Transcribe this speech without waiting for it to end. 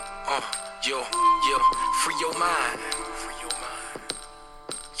Yo, free your mind.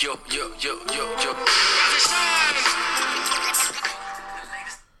 Yo.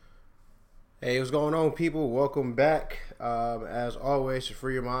 Hey, what's going on, people? Welcome back. As always, to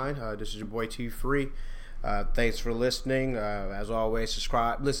Free Your Mind. This is your boy T Free. Thanks for listening. As always,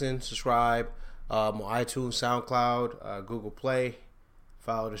 subscribe on iTunes, SoundCloud, Google Play.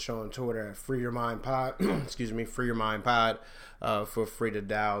 Follow the show on Twitter at Free Your Mind Pod. Free Your Mind Pod. Feel free to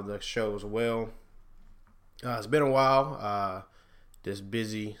dial the show as well. It's been a while. This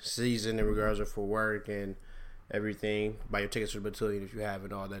busy season in regards to for work and everything. Buy your tickets to the battalion if you have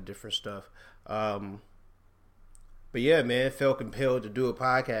and all that different stuff. But yeah, man, felt compelled to do a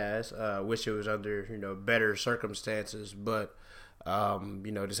podcast. Wish it was under, better circumstances, but,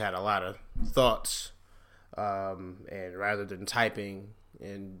 just had a lot of thoughts. And rather than typing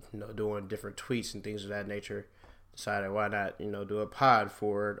and, doing different tweets and things of that nature, decided why not, do a pod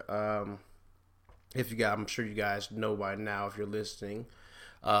for it. I'm sure you guys know by now if you're listening.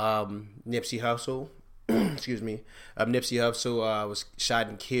 Nipsey Hussle. Nipsey Hussle was shot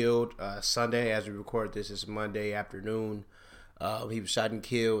and killed Sunday. As we record this, it's Monday afternoon. He was shot and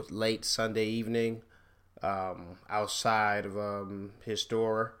killed late Sunday evening outside of his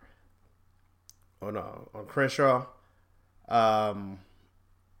store on Crenshaw.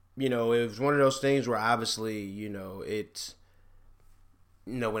 It was one of those things where obviously, it's,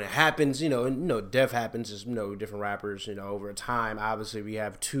 when it happens, death happens. There's, different rappers, over time. Obviously, we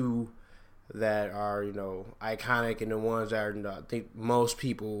have two that are, iconic and the ones that are, I think most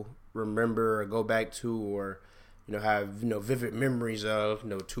people remember or go back to or, have, vivid memories of,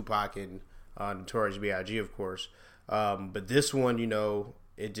 Tupac and Notorious B.I.G., of course. But this one,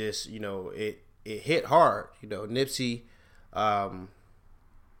 it just, it hit hard. Nipsey,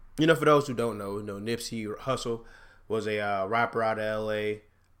 for those who don't know, Nipsey Hussle was a rapper out of L.A.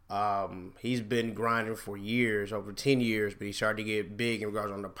 He's been grinding for years, over 10 years, but he started to get big in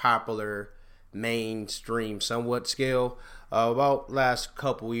regards on the popular mainstream somewhat scale about last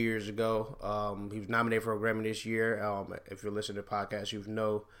couple years ago. He was nominated for a Grammy this year. If you're listening to the podcast, you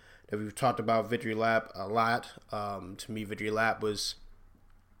know that we've talked about Victory Lap a lot. To me, Victory Lap was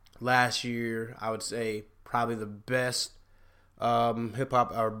last year, I would say, probably the best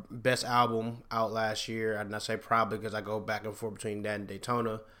hip-hop or best album out last year. I'd not say probably because I go back and forth between that and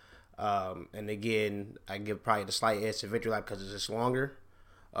Daytona. And again, I give probably the slight edge to Victory Lap because it's just longer.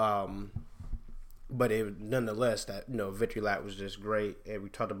 But nonetheless, that Victory Lap was just great, and we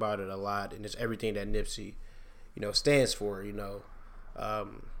talked about it a lot, and it's everything that Nipsey, stands for.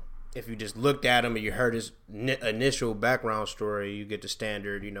 If you just looked at him and you heard his initial background story, you get the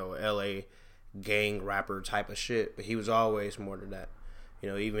standard, L.A. gang rapper type of shit. But he was always more than that.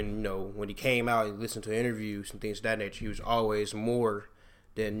 Even when he came out and listened to interviews and things of that nature, he was always more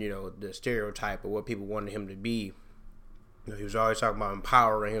than the stereotype of what people wanted him to be. He was always talking about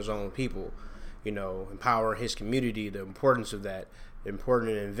empowering his own people. Empowering his community, the importance of that, the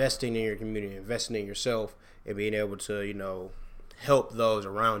importance of investing in your community, investing in yourself, and being able to, help those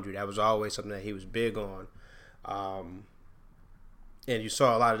around you. That was always something that he was big on. And you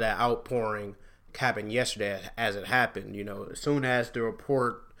saw a lot of that outpouring happen yesterday as it happened. As soon as the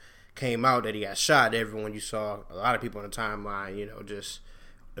report came out that he got shot, everyone, you saw a lot of people on the timeline, just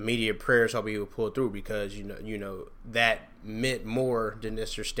immediate prayers hoping he would pull through because, that meant more than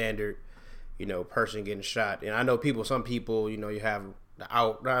just your standard person getting shot. And I know some people, you have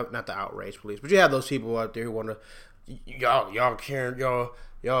not the outrage police, but you have those people out there who want to, y'all caring,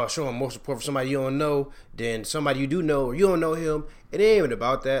 y'all showing more support for somebody you don't know than somebody you do know or you don't know him. It ain't even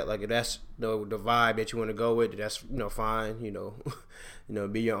about that. Like, if that's the vibe that you want to go with, that's, fine,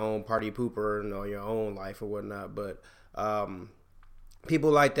 be your own party pooper, your own life or whatnot. But, people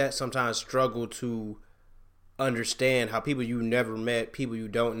like that sometimes struggle to understand how people you never met, people you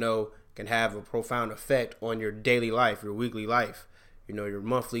don't know, can have a profound effect on your daily life, your weekly life, your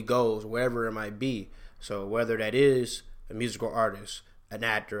monthly goals, wherever it might be. So whether that is a musical artist, an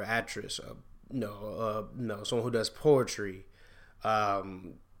actor, actress, someone who does poetry, a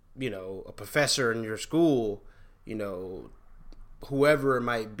professor in your school, whoever it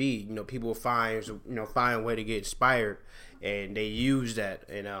might be, people find a way to get inspired, and they use that.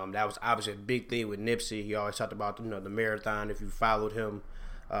 And that was obviously a big thing with Nipsey. He always talked about the marathon. If you followed him.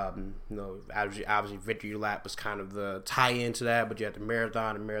 Obviously Victory Lap was kind of the tie-in to that, but you have the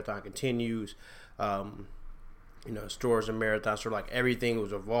marathon continues, stores and marathon, sort of like everything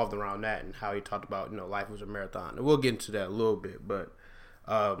was evolved around that and how he talked about, life was a marathon. And we'll get into that a little bit, but,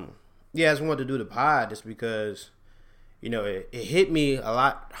 I just wanted to do the pod just because, it hit me a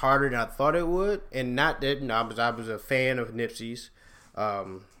lot harder than I thought it would, and not that, I was a fan of Nipsey's,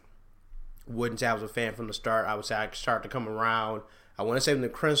 Wouldn't say I was a fan from the start. I would say I started to come around. I want to say when the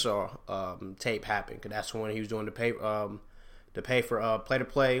Crenshaw tape happened, because that's when he was doing the pay for pay to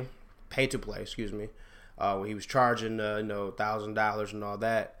play. Excuse me, when he was charging $1,000 and all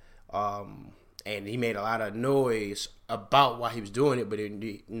that. And he made a lot of noise about why he was doing it, but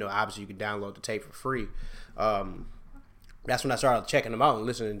obviously you could download the tape for free. That's when I started checking him out and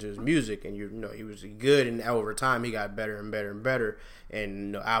listening to his music, and he was good, and over time he got better and better and better.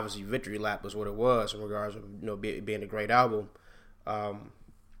 And obviously Victory Lap was what it was in regards of being a great album.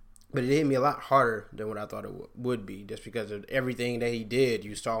 But it hit me a lot harder than what I thought it would be, just because of everything that he did.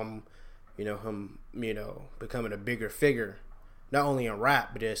 You saw him, becoming a bigger figure, not only in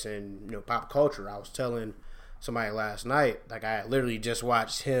rap, but just in pop culture. I was telling somebody last night, like I literally just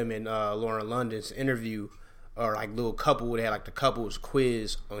watched him and Lauren London's interview, or like little couple. They had like the couples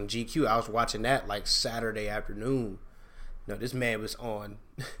quiz on GQ. I was watching that like Saturday afternoon. This man was on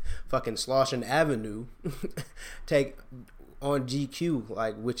fucking Slauson Avenue, take on GQ,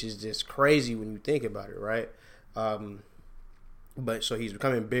 like, which is just crazy when you think about it, right? But so he's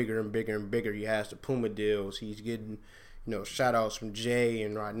becoming bigger and bigger and bigger. He has the Puma deals. He's getting, shout outs from Jay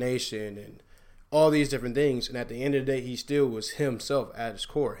and Rod Nation and all these different things. And at the end of the day, he still was himself at his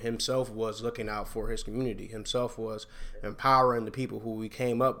core. Himself was looking out for his community. Himself was empowering the people who we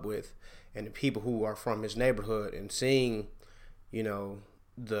came up with and the people who are from his neighborhood, and seeing,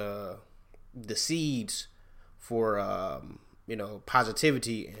 the seeds for,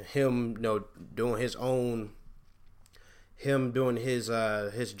 positivity, and him, doing his own, him doing his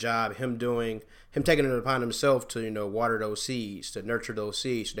job, him taking it upon himself to, water those seeds, to nurture those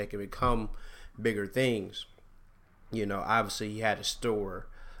seeds so they can become bigger things. Obviously he had a store,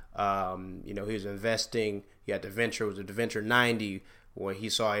 he was investing. He had the venture, it was the Venture 90, where he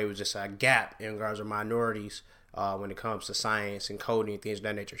saw it was just a gap in regards to minorities when it comes to science and coding and things of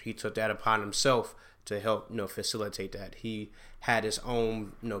that nature. He took that upon himself to help facilitate that. He had his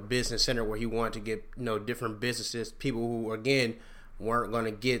own business center where he wanted to get different businesses, people who again weren't going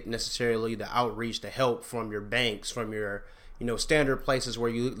to get necessarily the outreach, the help from your banks, from your standard places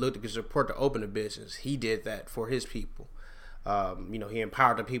where you look to get support to open a business. He did that for his people. He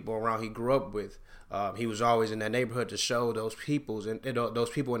empowered the people around he grew up with. He was always in that neighborhood to show those people in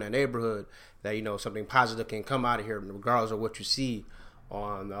that neighborhood that something positive can come out of here, regardless of what you see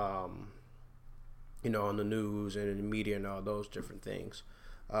on on the news and in the media and all those different things.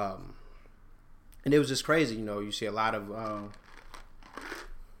 And it was just crazy. You see a lot of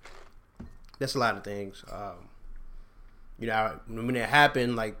that's a lot of things. When it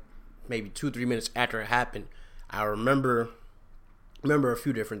happened, like maybe 2-3 minutes after it happened, I remember a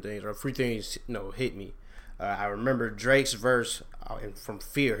few different things, or a few things hit me. I remember Drake's verse from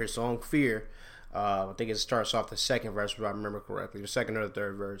Fear, his song Fear. I think it starts off the second verse, if I remember correctly, the second or the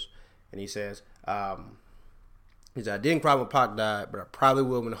third verse, and he says, I didn't cry when Pac died, but I probably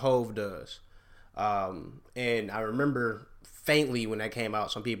will when Hove does. And I remember faintly when that came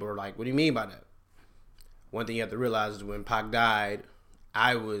out, some people were like, what do you mean by that? One thing you have to realize is when Pac died,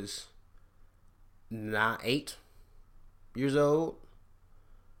 I was 8 years old.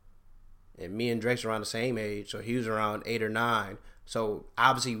 And me and Drake's around the same age, so he was around 8 or 9. So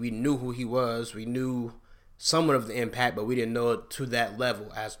obviously we knew who he was. We knew somewhat of the impact, but we didn't know it to that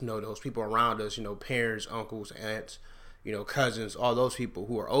level as those people around us, parents, uncles, aunts, cousins, all those people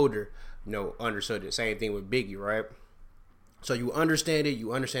who are older, understood it. Same thing with Biggie, right? So you understand it,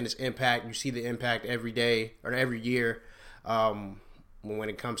 you understand its impact, you see the impact every day or every year when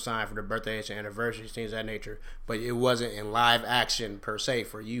it comes time for the birthdays and anniversaries, things of that nature. But it wasn't in live action per se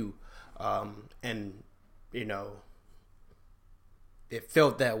for you. And it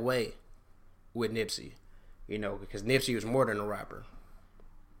felt that way with Nipsey, because Nipsey was more than a rapper.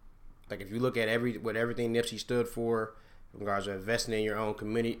 Like if you look at everything Nipsey stood for, in regards to investing in your own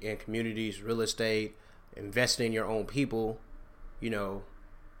community and communities, real estate, investing in your own people,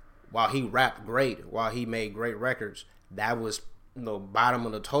 while he rapped great, while he made great records, that was bottom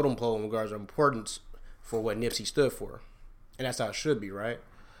of the totem pole in regards to importance for what Nipsey stood for. And that's how it should be, right?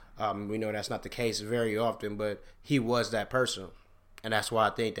 We know that's not the case very often, but he was that person. And that's why I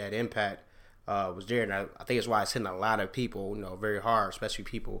think that impact was there. And I think it's why it's hitting a lot of people, very hard, especially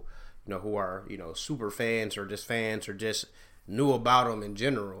people, who are, super fans or just knew about him in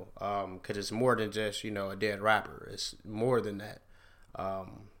general. Because it's more than just, a dead rapper. It's more than that.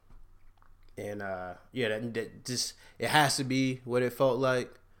 That just, it has to be what it felt like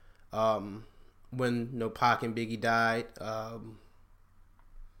when Pac and Biggie died.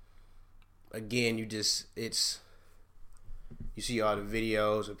 Again, you see all the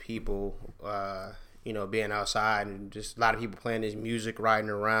videos of people, being outside, and just a lot of people playing this music, riding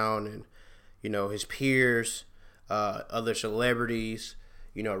around, and his peers, other celebrities,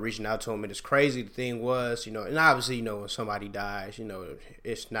 reaching out to him. And it's crazy. The thing was, and obviously, when somebody dies,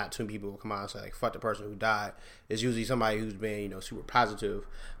 it's not too many people will come out and say, like, fuck the person who died. It's usually somebody who's been, super positive.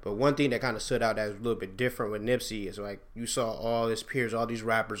 But one thing that kind of stood out that was a little bit different with Nipsey is, like, you saw all his peers, all these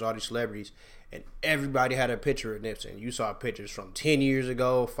rappers, all these celebrities, and everybody had a picture of Nipsey. And you saw pictures from 10 years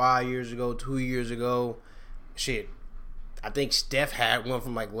ago, 5 years ago, 2 years ago. Shit. I think Steph had one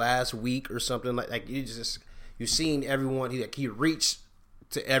from, like, last week or something. Like you seen everyone. He reached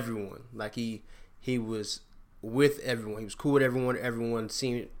to everyone. Like, he was with everyone. He was cool with everyone. Everyone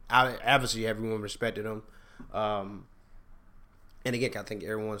seemed, obviously everyone respected him. And again, I think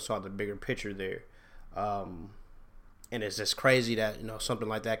everyone saw the bigger picture there. And it's just crazy that, something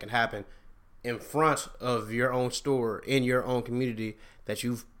like that can happen in front of your own store, in your own community that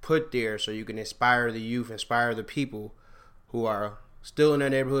you've put there so you can inspire the youth, inspire the people who are still in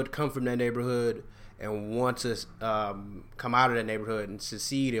that neighborhood, come from that neighborhood, and want to come out of that neighborhood and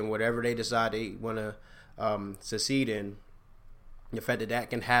succeed in whatever they decide they want to succeed in. The fact that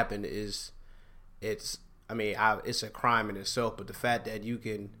that can happen it's a crime in itself, but the fact that you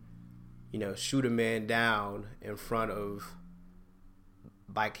can, shoot a man down in front of,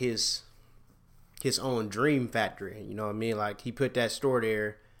 like, his own dream factory, you know what I mean? Like, he put that store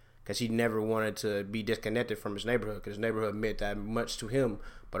there because he never wanted to be disconnected from his neighborhood, because his neighborhood meant that much to him,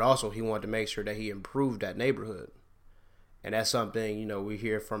 but also he wanted to make sure that he improved that neighborhood. And that's something, we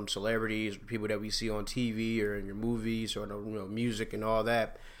hear from celebrities, people that we see on TV or in your movies or, music and all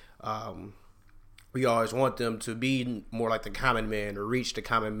that. We always want them to be more like the common man, or reach the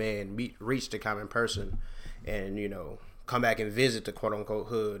common man, reach the common person, and, come back and visit the quote unquote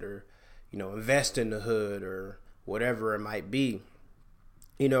hood, or, invest in the hood, or whatever it might be,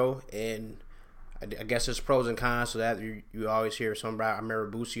 and I guess there's pros and cons to that. You always hear somebody, I remember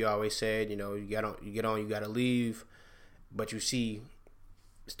Boosie always said, you get on, you got to leave, but you see,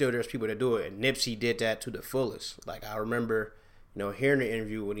 still there's people that do it, and Nipsey did that to the fullest. Like, I remember, hearing the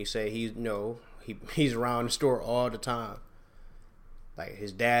interview when he said he's around the store all the time. Like,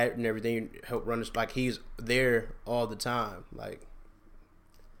 his dad and everything help run this. Like, he's there all the time. Like,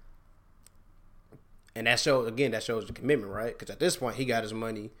 and that shows the commitment, right? Because at this point, he got his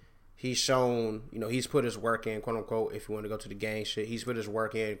money. He's shown, he's put his work in, quote unquote. If you want to go to the gang shit, he's put his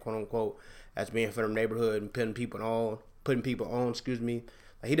work in, quote unquote, as being for the neighborhood and putting people on. Like,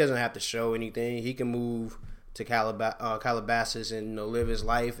 he doesn't have to show anything. He can move to Calabasas and live his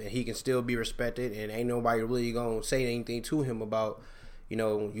life, and he can still be respected, and ain't nobody really gonna say anything to him about you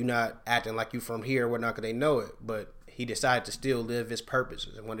not acting like you from here, whatnot, because they know it. But he decided to still live his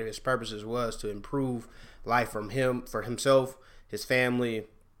purposes, and one of his purposes was to improve life for himself, his family,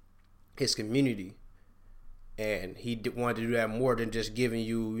 his community. And he wanted to do that more than just giving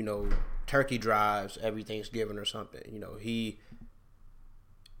you turkey drives every Thanksgiving or something.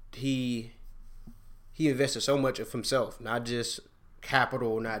 He invested so much of himself, not just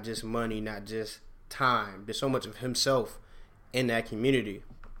capital, not just money, not just time. There's so much of himself in that community.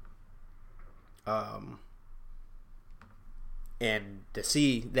 And to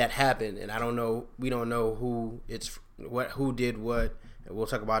see that happen, and we don't know who did what, and we'll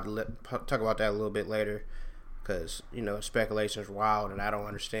talk about that a little bit later, because speculation is wild, and I don't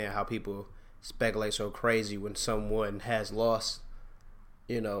understand how people speculate so crazy when someone has lost,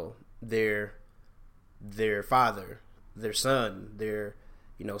 their father, their son, their,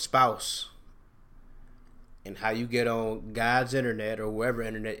 spouse. And how you get on God's internet, or whoever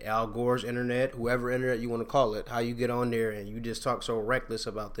internet, Al Gore's internet, whoever internet you want to call it, how you get on there and you just talk so reckless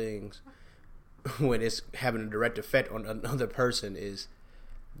about things when it's having a direct effect on another person is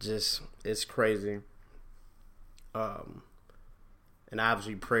just, it's crazy. And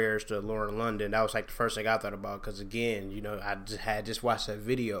obviously prayers to Lauren London. That was like the first thing I thought about, because again, I just watched that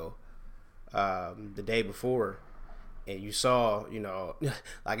video the day before, and you saw,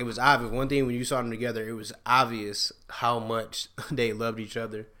 like, it was obvious. One thing, when you saw them together, it was obvious how much they loved each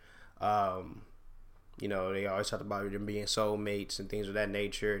other. They always talked about them being soulmates and things of that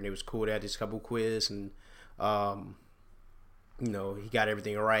nature, and it was cool. They had this couple quiz, and he got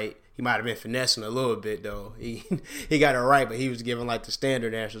everything right. He might have been finessing a little bit, though. He got it right, but he was giving like the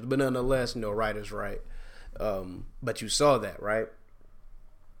standard answers. But nonetheless, right is right. But you saw that, right?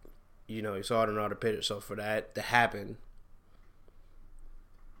 You saw it in all the pictures. So for that to happen,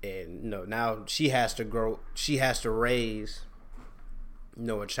 and now she has to grow. She has to raise,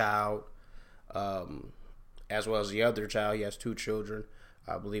 a child, as well as the other child. He has 2 children,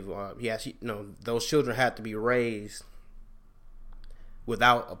 I believe. Those children have to be raised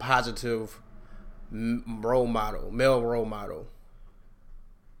without a positive male role model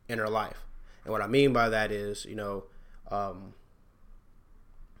in her life. And what I mean by that is, we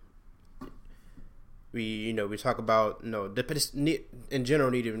talk about, in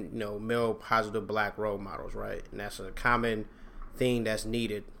general needed, male positive black role models, right? And that's a common thing that's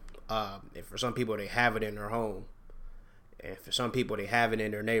needed. And for some people, they have it in their home. And for some people, they have it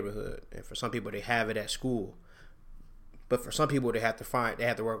in their neighborhood. And for some people, they have it at school. But for some people, they have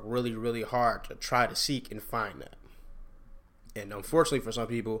to work really, really hard to try to seek and find that. And unfortunately, for some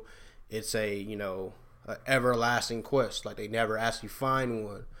people, it's a everlasting quest. Like, they never actually find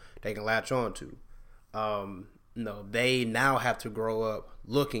one they can latch on to. They now have to grow up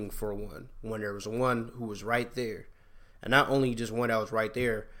looking for one when there was one who was right there. And not only just one that was right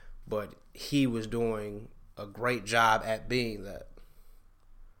there, but he was doing a great job at being that.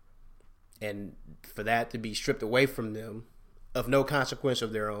 And for that to be stripped away from them of no consequence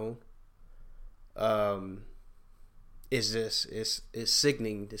of their own, is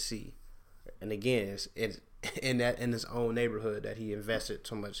sickening to see. And again, it's in his own neighborhood that he invested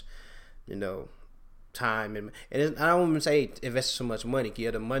so much, time and I don't even say invested so much money.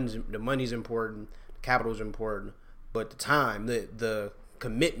 Yeah, the money's important, the capital's important, but the time, the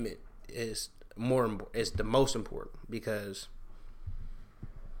commitment is the most important, because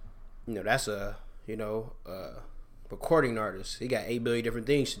that's a recording artist. He got 8 billion different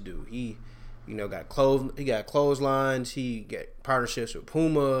things to do. He got clotheslines, he got partnerships with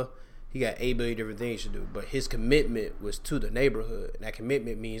Puma, he got 8 billion different things to do, but his commitment was to the neighborhood, and that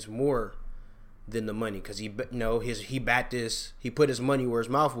commitment means more than the money, because he backed this, he put his money where his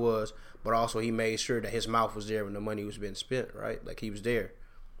mouth was, but also he made sure that his mouth was there when the money was being spent, right? Like, he was there.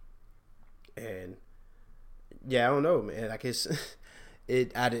 And yeah, I don't know, man. Like,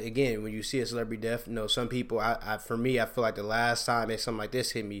 again, when you see a celebrity death, some people, for me, I feel like the last time that something like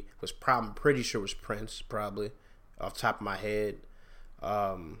this hit me was I'm pretty sure it was Prince, probably, off the top of my head.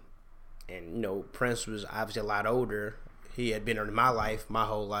 And Prince was obviously a lot older. He had been in my life, my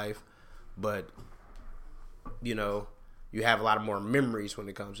whole life, but you have a lot of more memories when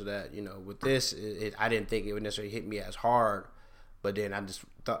it comes to that. With this, I didn't think it would necessarily hit me as hard, but then I just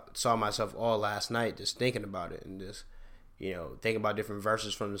saw myself all last night just thinking about it and just thinking about different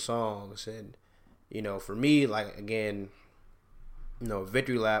verses from the songs. And for me, like, again,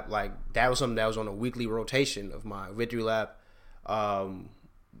 Victory Lap, like, that was something that was on a weekly rotation of my Victory Lap.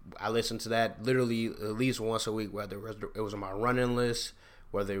 I listened to that literally at least once a week, whether it was on my running list,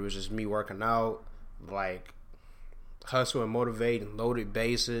 whether it was just me working out, like Hustle and Motivate and Loaded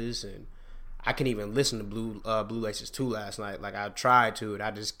Bases. And I couldn't even listen to Blue Laces 2 last night. Like, I tried to, and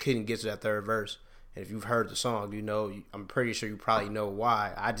I just couldn't get to that third verse. And if you've heard the song, I'm pretty sure you probably know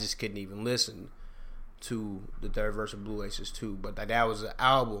why. I just couldn't even listen to the third verse of Blue Laces 2. But that was an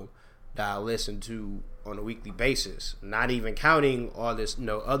album that I listened to on a weekly basis, not even counting all this,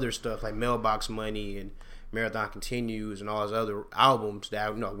 other stuff like Mailbox Money and Marathon Continues and all those other albums that I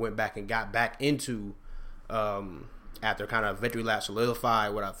went back and got back into after kind of Victory Lap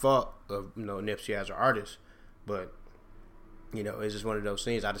solidified what I thought of Nipsey as an artist. But it's just one of those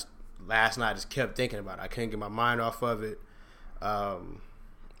things. Last night I just kept thinking about it. I couldn't get my mind off of it.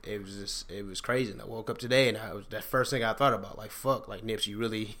 It was crazy. And I woke up today and it was that first thing I thought about. Like, fuck, like, Nipsey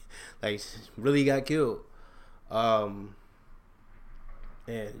really got killed. And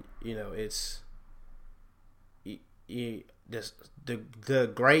it's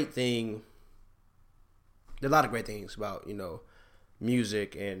the great thing. There are a lot of great things about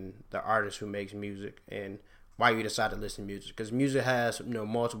music and the artist who makes music and why you decide to listen to music, because music has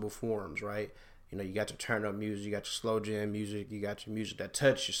multiple forms, right? You got your turn up music, you got your slow jam music, you got your music that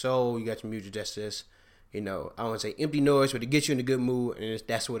touch your soul, you got your music that's just I don't want to say empty noise, but it gets you in a good mood, and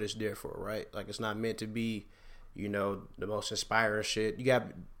that's what it's there for, right? Like, it's not meant to be the most inspiring shit. You got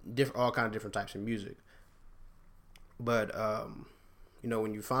all kind of different types of music, but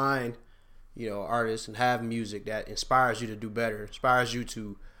when you find artists and have music that inspires you to do better, inspires you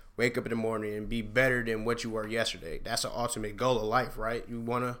to wake up in the morning and be better than what you were yesterday. That's the ultimate goal of life, right?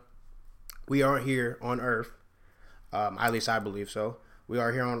 We are here on Earth, at least I believe so. We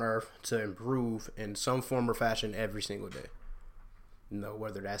are here on Earth to improve in some form or fashion every single day.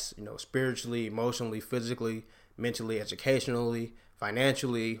 Whether that's, spiritually, emotionally, physically, mentally, educationally,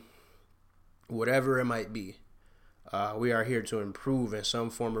 financially, whatever it might be. We are here to improve in some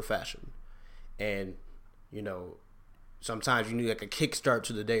form or fashion. And, sometimes you need like a kickstart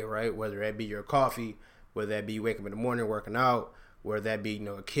to the day, right? Whether that be your coffee, whether that be waking up in the morning working out, whether that be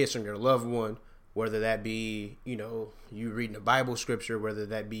a kiss on your loved one, whether that be you reading a Bible scripture, whether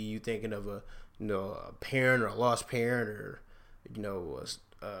that be you thinking of a parent or a lost parent, or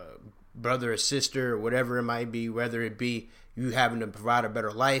a brother or sister, or whatever it might be, whether it be you having to provide a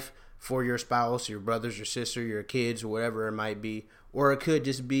better life for your spouse, your brothers, your sister, your kids, whatever it might be. Or it could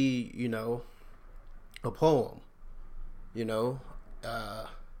just be, a poem,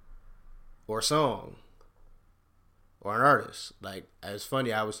 or a song, or an artist. Like, it's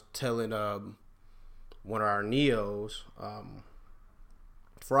funny, I was telling one of our neos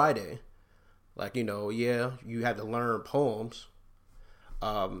Friday, like, you have to learn poems,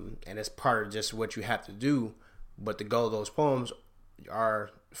 and it's part of just what you have to do. But the goal of those poems are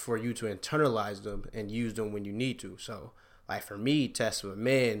for you to internalize them and use them when you need to. So, like, for me, Testament of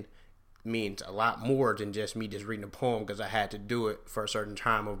Men means a lot more than just me just reading a poem because I had to do it for a certain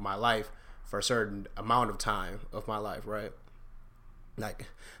time of my life, for a certain amount of time of my life, right? Like,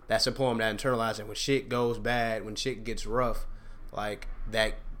 that's a poem that I internalize, and when shit goes bad, when shit gets rough, like,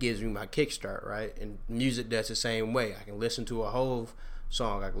 that gives me my kickstart, right? And music does the same way. I can listen to a Hove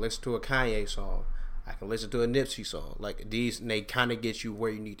song, I can listen to a Kanye song, I can listen to a Nipsey song. Like, they kind of get you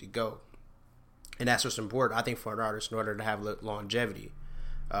where you need to go. And that's what's important, I think, for an artist in order to have longevity.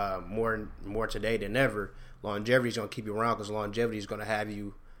 More today than ever, longevity is going to keep you around, because longevity is going to have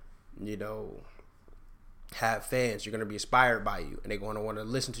you, have fans. You're going to be inspired by you, and they're going to want to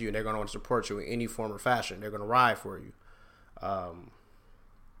listen to you, and they're going to want to support you in any form or fashion. They're going to ride for you.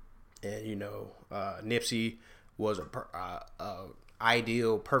 Nipsey was a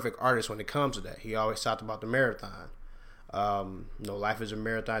ideal, perfect artist when it comes to that. He always talked about the marathon. Life is a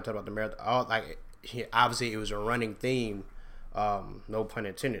marathon. Talked about the marathon. Obviously, it was a running theme. No pun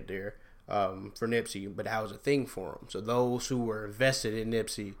intended there, for Nipsey, but that was a thing for him. So those who were invested in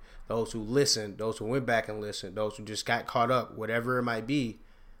Nipsey, those who listened, those who went back and listened, those who just got caught up, whatever it might be,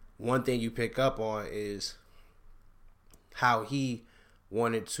 one thing you pick up on is how he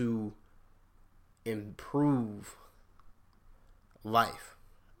wanted to improve life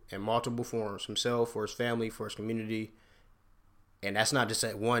in multiple forms, himself, for his family, for his community. And that's not just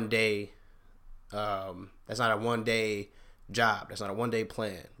at one day. That's not a one day job. That's not a one day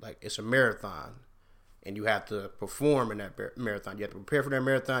plan. Like, it's a marathon, and you have to perform in that marathon. You have to prepare for that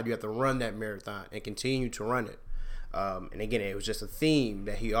marathon. You have to run that marathon and continue to run it. And again, it was just a theme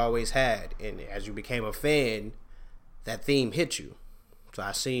that he always had. And as you became a fan, that theme hit you. So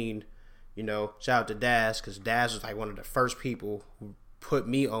I seen, shout out to Daz, because Daz was like one of the first people who put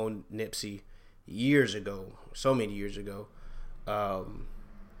me on Nipsey years ago, so many years ago. I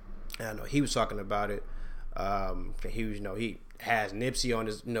know he was talking about it. He was, he has Nipsey on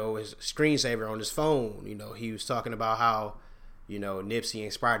his, his screensaver on his phone. He was talking about how, Nipsey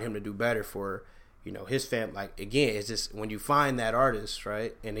inspired him to do better for, his family. Like, again, it's just when you find that artist,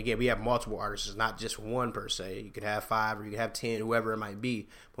 right? And again, we have multiple artists. It's not just one per se. You could have 5 or you could have 10, whoever it might be.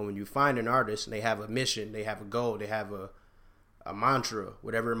 But when you find an artist and they have a mission, they have a goal, they have a mantra,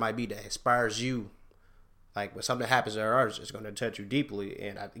 whatever it might be that inspires you. Like, when something happens to an artist, it's going to touch you deeply.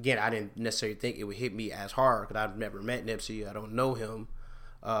 And I didn't necessarily think it would hit me as hard, because I've never met Nipsey. I don't know him,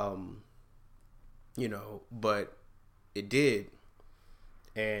 but it did.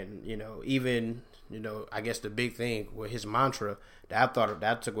 And, even, I guess the big thing with his mantra that I thought of,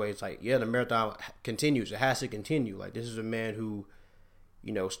 that took away, it's like, yeah, the marathon continues. It has to continue. Like, this is a man who,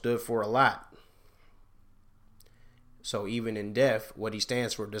 stood for a lot. So even in death, what he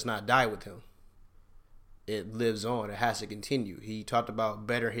stands for does not die with him. It lives on. It has to continue. He talked about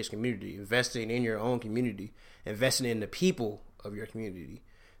bettering his community, investing in your own community, investing in the people of your community.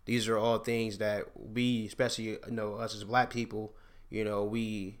 These are all things that we, especially us as Black people,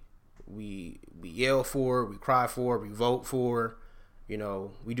 we yell for, we cry for, we vote for.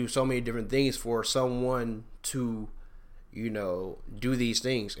 We do so many different things for someone to, do these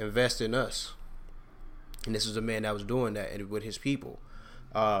things, invest in us. And this is a man that was doing that with his people,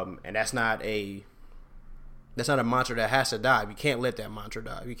 and that's not a mantra that has to die. You can't let that mantra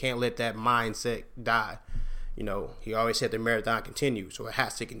die. You can't let that mindset die. He always said the marathon continues, so it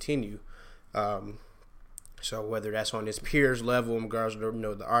has to continue. So whether that's on his peers level in regards to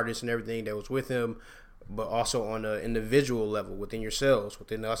the artists and everything that was with him, but also on an individual level within yourselves,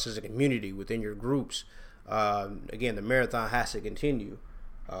 within us as a community, within your groups. Again, the marathon has to continue.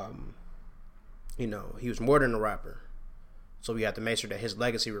 He was more than a rapper, so we have to make sure that his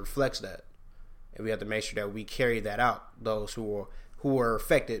legacy reflects that. And we have to make sure that we carry that out. Those who are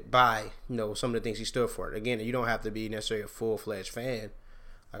affected by some of the things he stood for. Again, you don't have to be necessarily a full-fledged fan.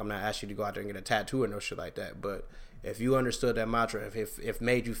 Like, I'm not asking you to go out there and get a tattoo or no shit like that. But if you understood that mantra, if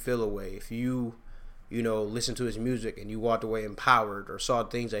made you feel a way, if you listened to his music and you walked away empowered, or saw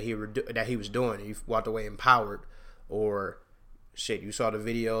things that he was doing and you walked away empowered, or shit, you saw the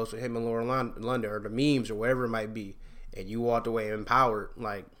videos of him and Lauren London or the memes or whatever it might be, and you walked away empowered,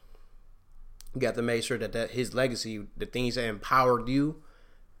 like, you got to make sure that his legacy, the things that empowered you,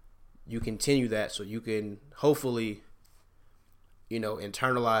 you continue that so you can hopefully,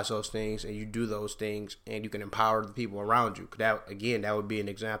 internalize those things and you do those things and you can empower the people around you. That would be an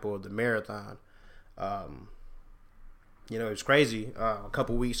example of the marathon. It's crazy. A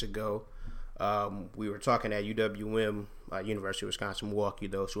couple weeks ago, we were talking at UWM, University of Wisconsin Milwaukee.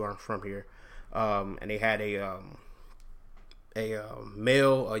 Those who aren't from here, and they had a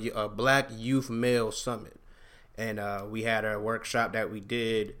black youth male summit, and we had a workshop that we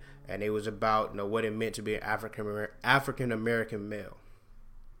did, and it was about what it meant to be an African American male,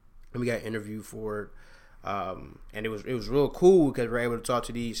 and we got interviewed for it. And it was real cool because we're able to talk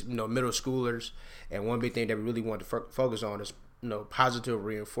to these middle schoolers, and one big thing that we really want to focus on is positive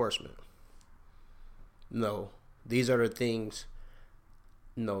reinforcement. These are the things.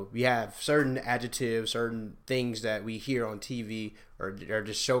 We have certain adjectives, certain things that we hear on TV or are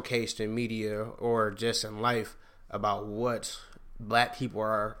just showcased in media or just in life about what black people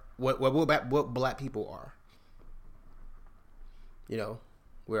are, what black people are.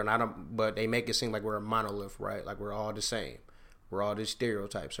 We're not, but they make it seem like we're a monolith, right? Like we're all the same. We're all these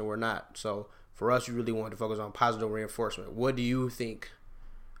stereotypes, and we're not. So for us, we really want to focus on positive reinforcement. What do you think,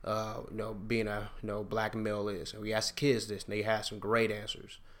 being a black male is? And we asked the kids this, and they had some great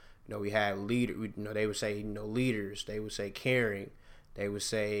answers. We had they would say leaders. They would say caring. They would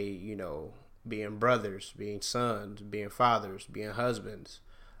say being brothers, being sons, being fathers, being husbands.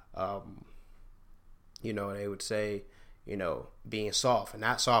 They would say being soft, and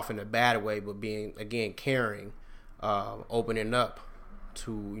not soft in a bad way, but being, again, caring, opening up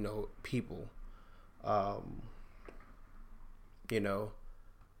to, people, that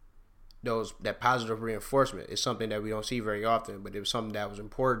positive reinforcement is something that we don't see very often, but it was something that was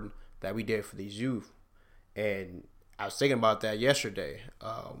important that we did for these youth. And I was thinking about that yesterday,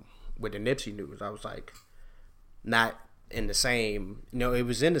 with the Nipsey news. I was like, not in the same, it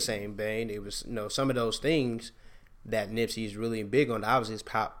was in the same vein. It was, some of those things that Nipsey is really big on, obviously, is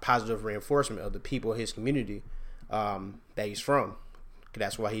positive reinforcement of the people, his community, that he's from.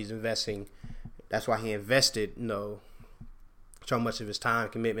 That's why he's investing. That's why he invested, so much of his time,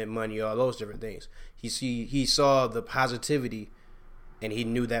 commitment, money, all those different things. He saw the positivity, and he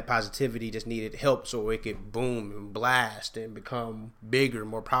knew that positivity just needed help so it could boom and blast and become bigger,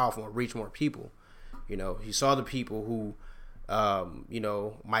 more powerful, and reach more people. He saw the people who,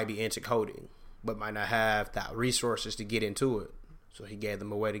 might be into coding, but might not have the resources to get into it. So he gave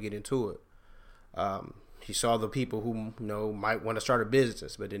them a way to get into it. He saw the people who might want to start a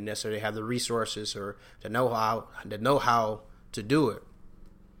business, but didn't necessarily have the resources or the know-how to do it.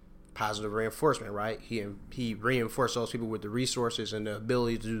 Positive reinforcement, right? He reinforced those people with the resources and the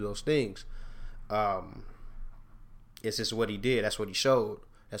ability to do those things. It's just what he did. That's what he showed.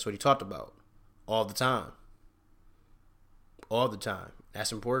 That's what he talked about all the time. All the time.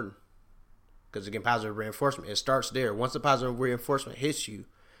 That's important. Because, again, positive reinforcement, it starts there. Once the positive reinforcement hits you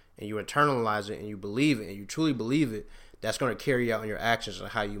and you internalize it and you believe it and you truly believe it, that's going to carry out in your actions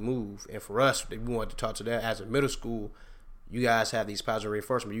and how you move. And for us, we want to talk to that as a middle school. You guys have these positive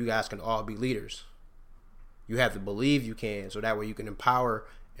reinforcement. You guys can all be leaders. You have to believe you can, so that way you can empower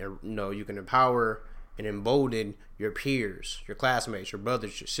and and embolden your peers, your classmates, your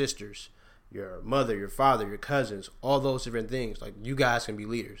brothers, your sisters, your mother, your father, your cousins, all those different things. Like, you guys can be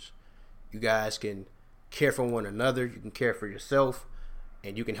leaders. You guys can care for one another. You can care for yourself,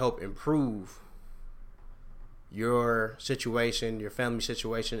 and you can help improve your situation, your family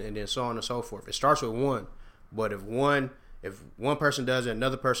situation, and then so on and so forth. It starts with one, but if one person does it,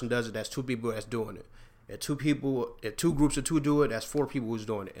 another person does it, that's two people that's doing it. If two groups of two do it, that's four people who's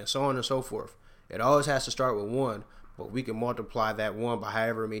doing it, and so on and so forth. It always has to start with one, but we can multiply that one by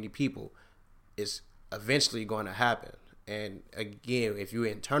however many people. It's eventually going to happen. And again, if you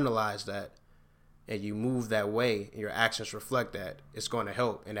internalize that and you move that way and your actions reflect that, it's going to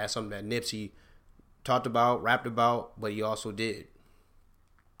help. And that's something that Nipsey talked about, rapped about, but he also did.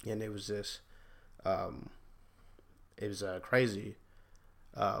 And it was just, it was crazy.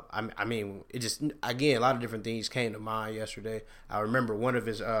 It just, again, a lot of different things came to mind yesterday. I remember one of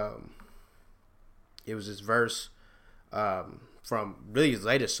his, it was his verse from really his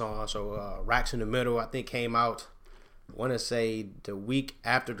latest song. So Racks in the Middle, I think, came out, I want to say, the week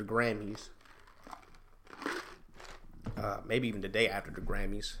after the Grammys. Maybe even the day after the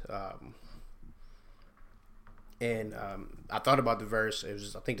Grammys. And I thought about the verse. It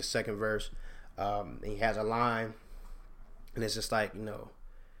was, I think, the second verse. And he has a line, and it's just like,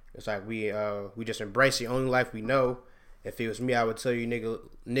 it's like we just embrace the only life we know. If it was me, I would tell you,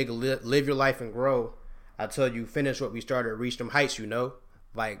 nigga, live your life and grow. I tell you, finish what we started, reach them heights,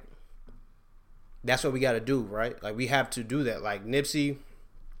 Like, that's what we got to do, right? Like, we have to do that. Like, Nipsey,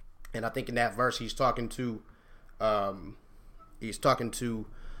 And I think in that verse he's talking to um, a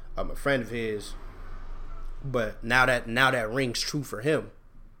friend of his. But now that rings true for him,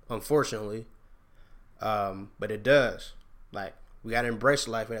 unfortunately. But it does. Like, we gotta embrace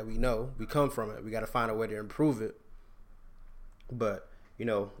the life that we know. We come from it. We gotta find a way to improve it. But,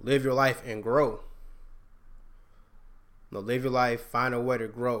 live your life and grow. Live your life, find a way to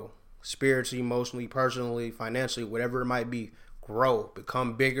grow. Spiritually, emotionally, personally, financially, whatever it might be. Grow.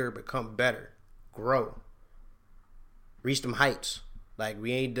 Become bigger, become better. Grow. Reach them heights. Like,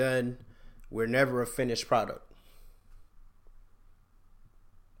 we ain't done. We're never a finished product.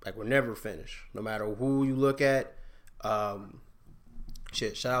 Like, we're never finished. No matter who you look at.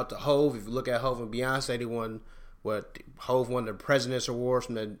 Shout out to Hove. If you look at Hove and Beyonce, Hove won the President's Awards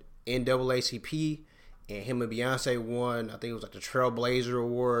from the NAACP, and him and Beyonce won, I think it was like the Trailblazer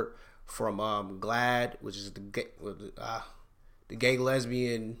Award from GLAAD, which is the Gay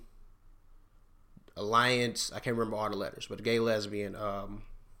Lesbian Alliance. I can't remember all the letters, but the Gay Lesbian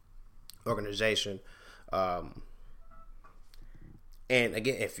organization. And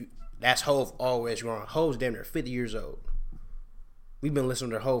again, that's Hove always growing. Hove's damn near 50 years old. We've been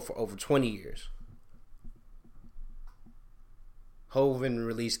listening to Hove for over 20 years. Hove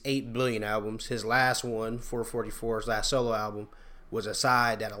released 8 billion albums. His last one, 444, his last solo album, was a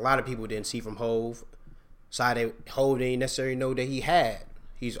side that a lot of people didn't see from Hove. Side that Hove didn't necessarily know that he had.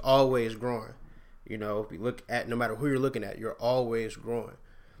 He's always growing. If you look at, no matter who you're looking at, you're always growing.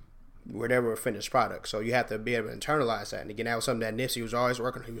 We're never a finished product. So you have to be able to internalize that. And again, that was something that Nipsey was always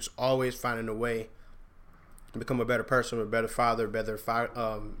working on. He was always finding a way to become a better person, a better father, better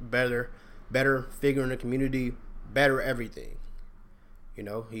figure in the community, better everything.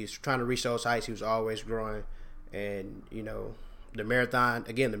 He's trying to reach those heights. He was always growing. And, the marathon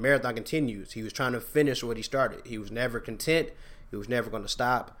continues. He was trying to finish what he started. He was never content. He was never going to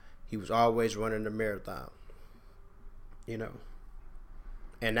stop. He was always running the marathon.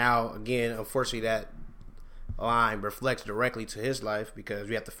 And now, again, unfortunately, that line reflects directly to his life because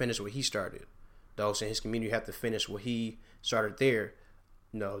we have to finish what he started. Those in his community have to finish what he started there.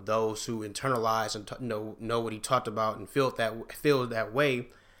 Those who internalize and know what he talked about and feel that way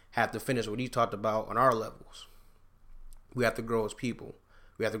have to finish what he talked about on our levels. We have to grow as people.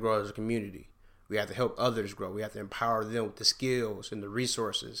 We have to grow as a community. We have to help others grow. We have to empower them with the skills and the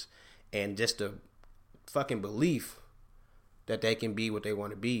resources and just the fucking belief that they can be what they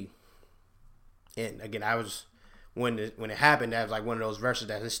want to be. And again, when it happened, that was like one of those verses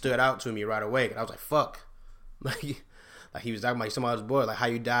that just stood out to me right away. And I was like, fuck. Like he was talking about some other boy, like how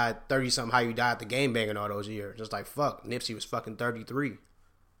you died 30-something, how you died at the game banging all those years. Just like, fuck, Nipsey was fucking 33.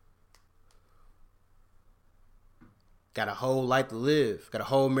 Got a whole life to live. Got a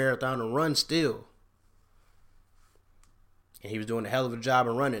whole marathon to run still. And he was doing a hell of a job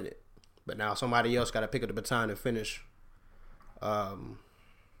of running it. But now somebody else got to pick up the baton and finish. Yeah,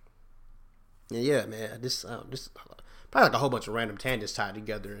 man, this probably like a whole bunch of random tangents tied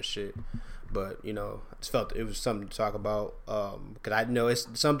together and shit. But, I just felt it was something to talk about. Because I know it's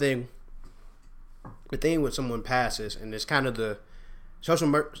something, the thing when someone passes, and it's kind of the,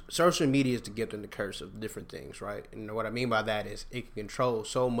 social media is the gift and the curse of different things, right? And what I mean by that is it can control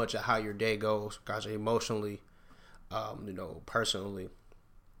so much of how your day goes, guys, emotionally, personally,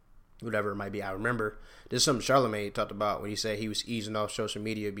 whatever it might be. I remember there's something Charlamagne talked about when he said he was easing off social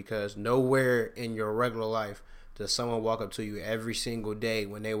media because nowhere in your regular life does someone walk up to you every single day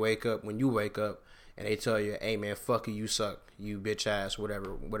when you wake up, and they tell you, hey man, fuck you, you suck, you bitch ass,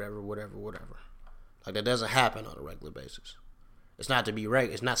 whatever. Like, that doesn't happen on a regular basis. It's not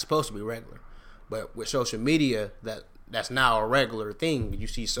supposed to be regular. But with social media, that's now a regular thing. You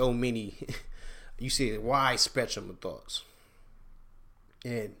see so many, you see a wide spectrum of thoughts.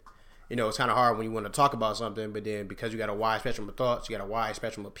 And, it's kind of hard when you want to talk about something, but then because you got a wide spectrum of thoughts, you got a wide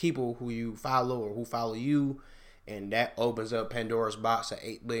spectrum of people who you follow or who follow you, and that opens up Pandora's box of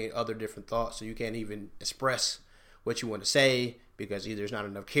 8 billion other different thoughts, so you can't even express what you want to say because either there's not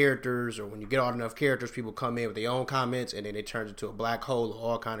enough characters, or when you get all enough characters, people come in with their own comments, and then it turns into a black hole of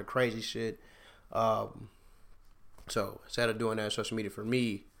all kind of crazy shit. So instead of doing that on social media, for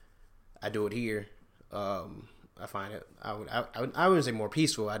me, I do it here. I find it, I wouldn't say more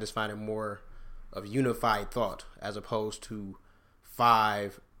peaceful. I just find it more of unified thought as opposed to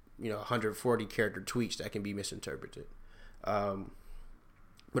 140 character tweets that can be misinterpreted.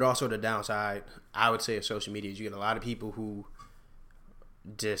 But also the downside, I would say, of social media is you get a lot of people who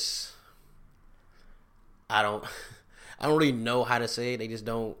just, I don't really know how to say it. They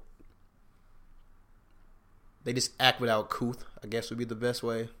just act without couth, I guess would be the best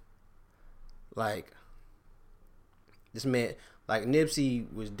way. Like, this man, Like,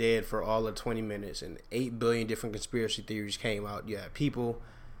 Nipsey was dead for all of 20 minutes, and 8 billion different conspiracy theories came out. Yeah, people.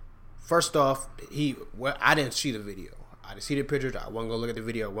 First off, I didn't see the video. I didn't see the pictures. I wasn't gonna look at the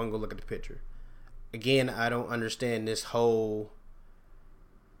video. I wasn't gonna look at the picture. Again, I don't understand this whole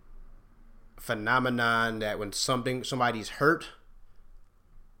phenomenon that when somebody's hurt,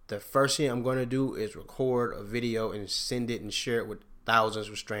 the first thing I'm going to do is record a video and send it and share it with thousands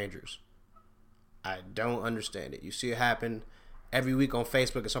of strangers. I don't understand it. You see it happen every week on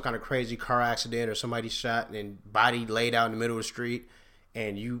Facebook. It's some kind of crazy car accident or somebody shot and body laid out in the middle of the street,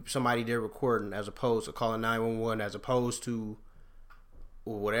 and somebody there recording as opposed to calling 911, as opposed to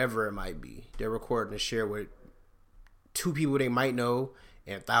whatever it might be. They're recording to share with 2 people they might know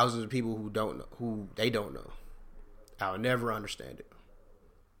and thousands of people who they don't know. I'll never understand it.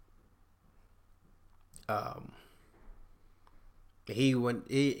 He wasn't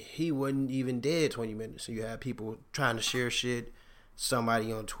even dead 20 minutes. So you have people trying to share shit.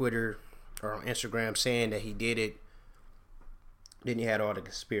 Somebody on Twitter or on Instagram saying that he did it. Then you had all the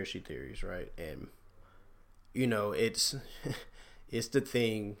conspiracy theories, right? And it's it's the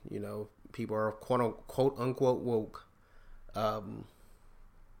thing. People are quote unquote woke. And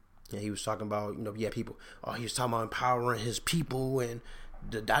he was talking about people. Oh, he was talking about empowering his people and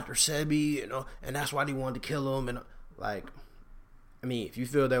the Dr. Sebi, and that's why they wanted to kill him. And if you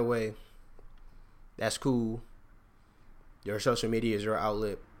feel that way, that's cool. Your social media is your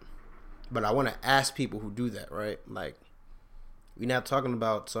outlet. But I want to ask people who do that, right? Like, we're not talking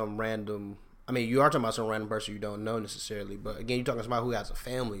about some random. You are talking about some random person you don't know necessarily. But again, you're talking about somebody who has a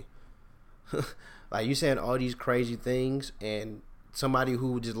family. Like, you saying all these crazy things, and somebody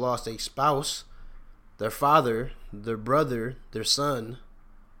who just lost a spouse, their father, their brother, their son,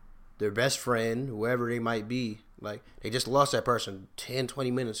 their best friend, whoever they might be. Like, they just lost that person 10,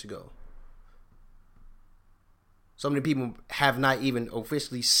 20 minutes ago. So many people have not even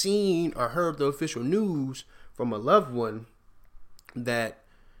officially seen or heard the official news from a loved one that,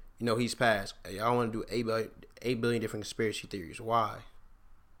 he's passed. Y'all want to do 8 billion different conspiracy theories. Why?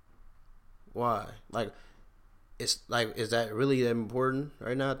 Like, it's like, is that really that important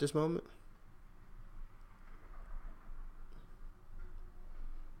right now at this moment?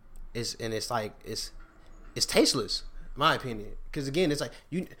 It's tasteless, in my opinion. Because again, it's like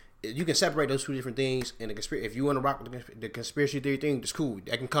you can separate those two different things. And if you want to rock with the conspiracy theory thing, it's cool.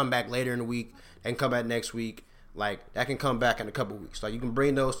 That can come back later in the week. That can come back next week. Like, that can come back in a couple weeks. Like, you can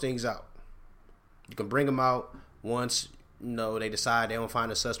bring those things out. You can bring them out once they decide they don't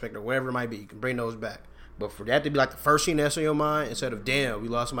find a suspect or whatever it might be. You can bring those back. But for that to be like the first thing that's on your mind, instead of, damn, we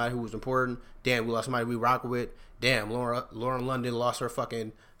lost somebody who was important. Damn, we lost somebody we rock with. Damn, Lauren London lost her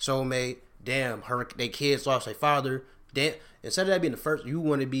fucking soulmate. Damn, their kids lost their father. Damn, instead of that being the first, you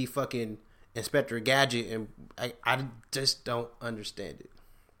want to be fucking Inspector Gadget, and I just don't understand it.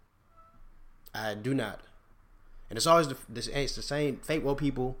 I do not. And it's always it's the same fake woke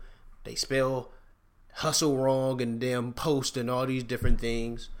people. They spell hustle wrong and damn post and all these different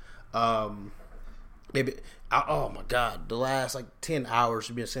things. Oh my God, the last 10 hours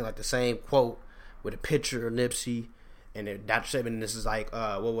we've been saying the same quote with a picture of Nipsey. And then Dr. Sebi, this is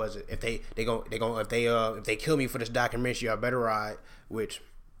what was it? If they kill me for this documentary, I better ride. Which,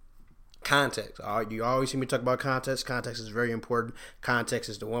 context. You always hear me talk about context. Context is very important. Context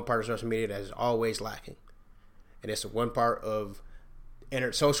is the one part of social media that is always lacking, and it's the one part of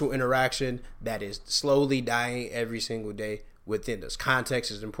social interaction that is slowly dying every single day within us.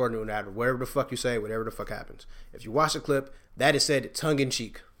 Context is important no matter whatever the fuck you say, whatever the fuck happens. If you watch the clip, that is said tongue in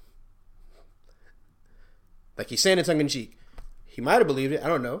cheek. Like, he's saying it tongue in cheek. He might have believed it, I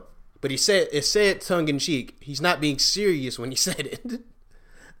don't know. But it said tongue in cheek. He's not being serious when he said it.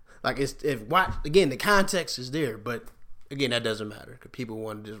 Again, the context is there, but again, that doesn't matter because people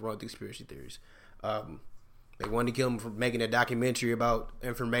want to just run through conspiracy theories. They wanted to kill him for making a documentary about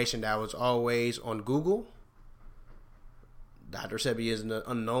information that was always on Google. Dr. Sebi is an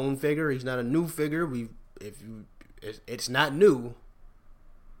unknown figure. He's not a new figure. It's not new.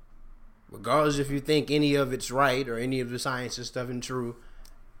 Regardless if you think any of it's right or any of the science and stuff is true,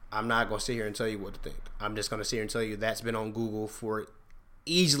 I'm not going to sit here and tell you what to think. I'm just going to sit here and tell you that's been on Google for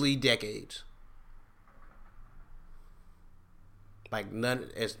easily decades.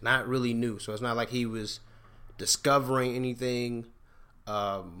 It's not really new. So it's not like he was discovering anything.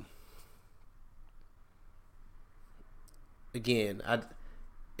 Again,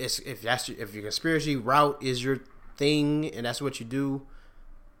 if your conspiracy route is your thing and that's what you do,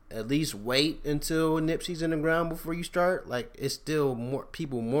 at least wait until Nipsey's in the ground before you start. It's still more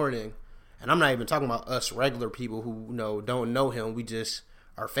people mourning, and I'm not even talking about us regular people who don't know him. We just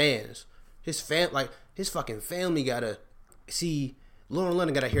are fans. His fucking family got a see Lauren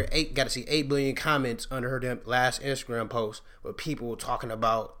London got to see 8 billion comments under her damn last Instagram post with people talking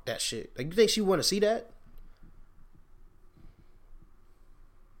about that shit. Like, you think she want to see that?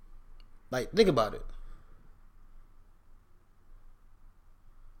 Like, think about it.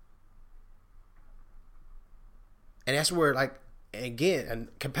 And that's where, like, again,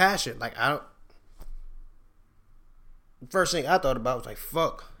 and compassion. Like, first thing I thought about was like,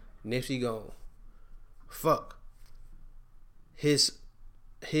 fuck, Nipsey gone. Fuck. His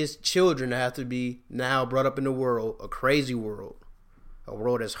children have to be now brought up in the world, a crazy world, a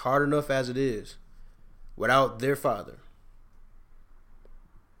world that's hard enough as it is, without their father.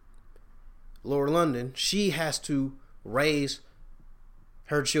 Lauren London, she has to raise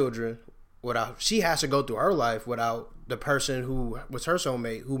her children without, she has to go through her life without the person who was her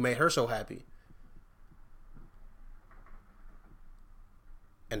soulmate, who made her so happy.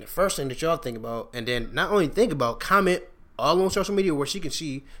 And the first thing that y'all think about, and then not only think about, comment all on social media where she can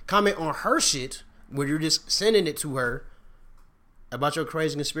see, comment on her shit where you're just sending it to her about your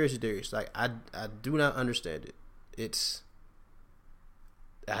crazy conspiracy theories. Like, I do not understand it. It's,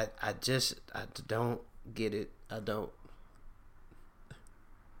 I don't get it. I don't.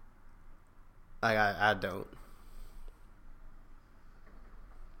 Like, I don't.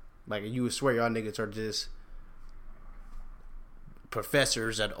 Like, you would swear y'all niggas are just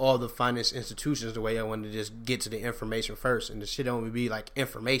professors at all the finest institutions, the way I want to just get to the information first, and the shit don't even be like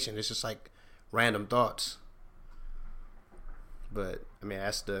information, it's just like random thoughts. But I mean,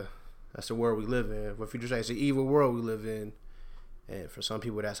 that's the world we live in. What future say? It's the evil world we live in, and for some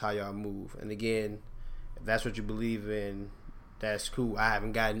people that's how y'all move. And again, if that's what you believe in, that's cool. I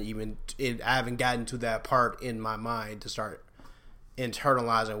haven't gotten to that part in my mind to start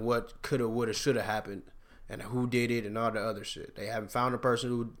internalizing what coulda, woulda, shoulda happened and who did it and all the other shit. They haven't found a person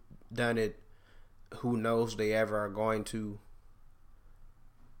who done it. Who knows they ever are going to.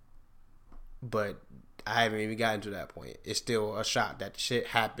 But I haven't even gotten to that point. It's still a shock that shit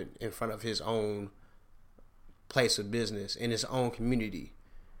happened in front of his own place of business, in his own community,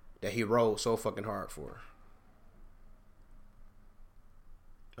 that he rode so fucking hard for.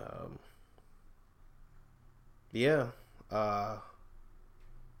 Yeah.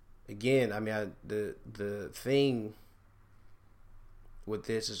 Again, I mean, the thing with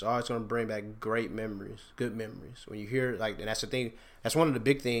this is always going to bring back great memories, good memories. When you hear, like, and that's the thing, that's one of the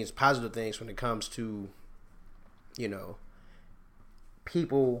big things, positive things when it comes to, you know,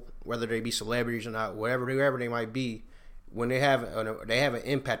 people, whether they be celebrities or not, whoever they might be, when they have an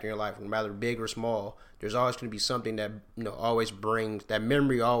impact in your life, no matter big or small, there's always going to be something that, you know, always brings, that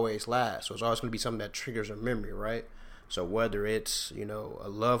memory always lasts. So it's always going to be something that triggers a memory, right? So whether it's, you know, a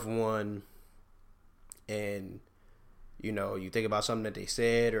loved one and, you know, you think about something that they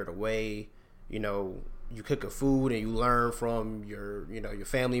said, or the way, you know, you cook a food and you learn from your, you know, your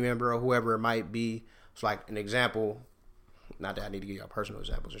family member or whoever it might be. It's like an example, not that I need to give y'all personal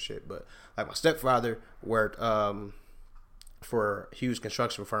examples of shit, but like my stepfather worked for a huge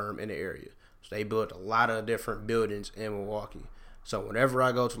construction firm in the area. So they built a lot of different buildings in Milwaukee. So whenever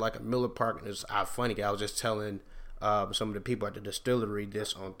I go to like a Miller Park, and it's funny, I was just telling some of the people at the distillery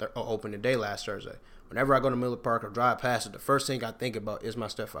this on opening day last Thursday. Whenever I go to Miller Park or drive past it, the first thing I think about is my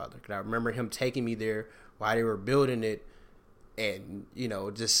stepfather. Because I remember him taking me there while they were building it, and, you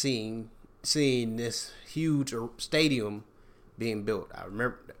know, just seeing this huge stadium being built. I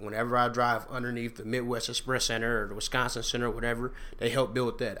remember whenever I drive underneath the Midwest Express Center or the Wisconsin Center or whatever, they helped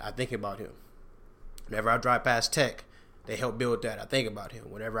build that. I think about him. Whenever I drive past Tech, they helped build that. I think about him.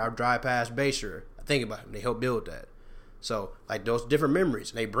 Whenever I drive past Bayshore, I think about him. They helped build that. So, like, those different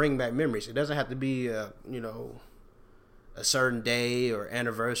memories, they bring back memories. It doesn't have to be, you know, a certain day or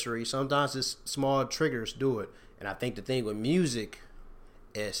anniversary. Sometimes it's small triggers do it. And I think the thing with music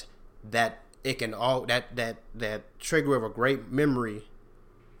is that it can all that trigger of a great memory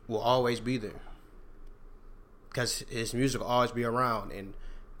will always be there, because his music will always be around. And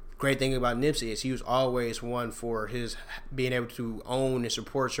great thing about Nipsey is he was always one for his being able to own and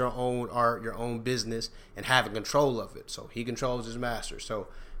support your own art, your own business, and having control of it. So he controls his master. So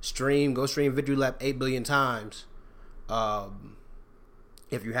go stream Victory Lap 8 billion times.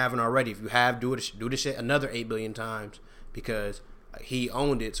 If you haven't already, if you have, do the shit another 8 billion times, because he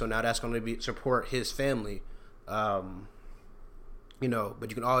owned it. So now that's going to be support his family. You know, but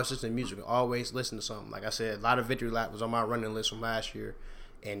you can always listen to music, always listen to something. Like I said, a lot of Victory Lap was on my running list from last year.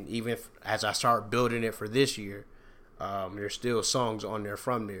 And even as I start building it for this year, there's still songs on there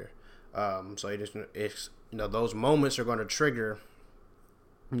from there. So it's you know, those moments are going to trigger,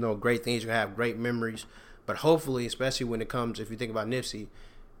 you know, great things. You're going to have great memories. But hopefully, especially when it comes, if you think about Nipsey,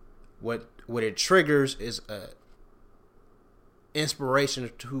 what it triggers is inspiration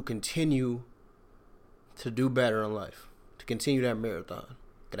to continue to do better in life, to continue that marathon.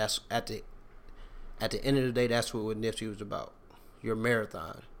 That's at the end of the day, that's what Nipsey was about. Your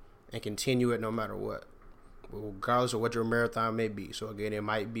marathon, and continue it no matter what, regardless of what your marathon may be. So again, it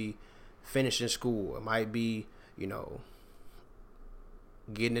might be finishing school, it might be, you know,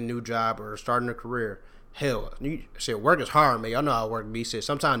 getting a new job or starting a career. Hell, you said work is hard, man. Y'all know how work be. Said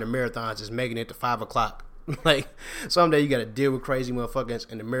sometimes the marathons is making it to 5:00. Like someday you gotta deal with crazy motherfuckers,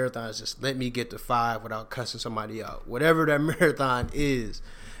 and the marathon is just let me get to 5 without cussing somebody out. Whatever that marathon is,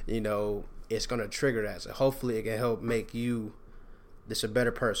 you know, it's gonna trigger that. So hopefully it can help make you just a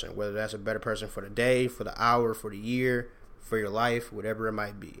better person. Whether that's a better person for the day, for the hour, for the year, for your life, whatever it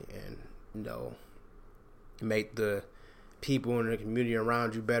might be, and you know, make the people in the community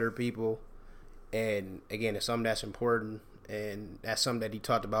around you better people. And again, it's something that's important, and that's something that he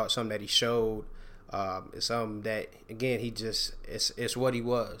talked about, something that he showed. It's something that, again, it's what he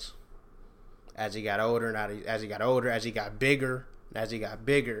was. As he got older, as he got bigger, at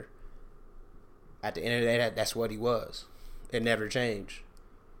the end of the day, that's what he was. It never changed.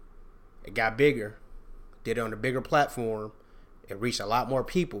 It got bigger, did it on a bigger platform, it reached a lot more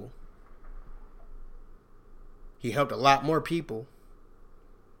people. He helped a lot more people.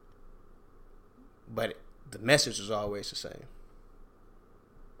 But the message is always the same.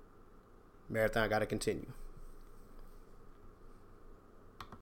 Marathon got to continue.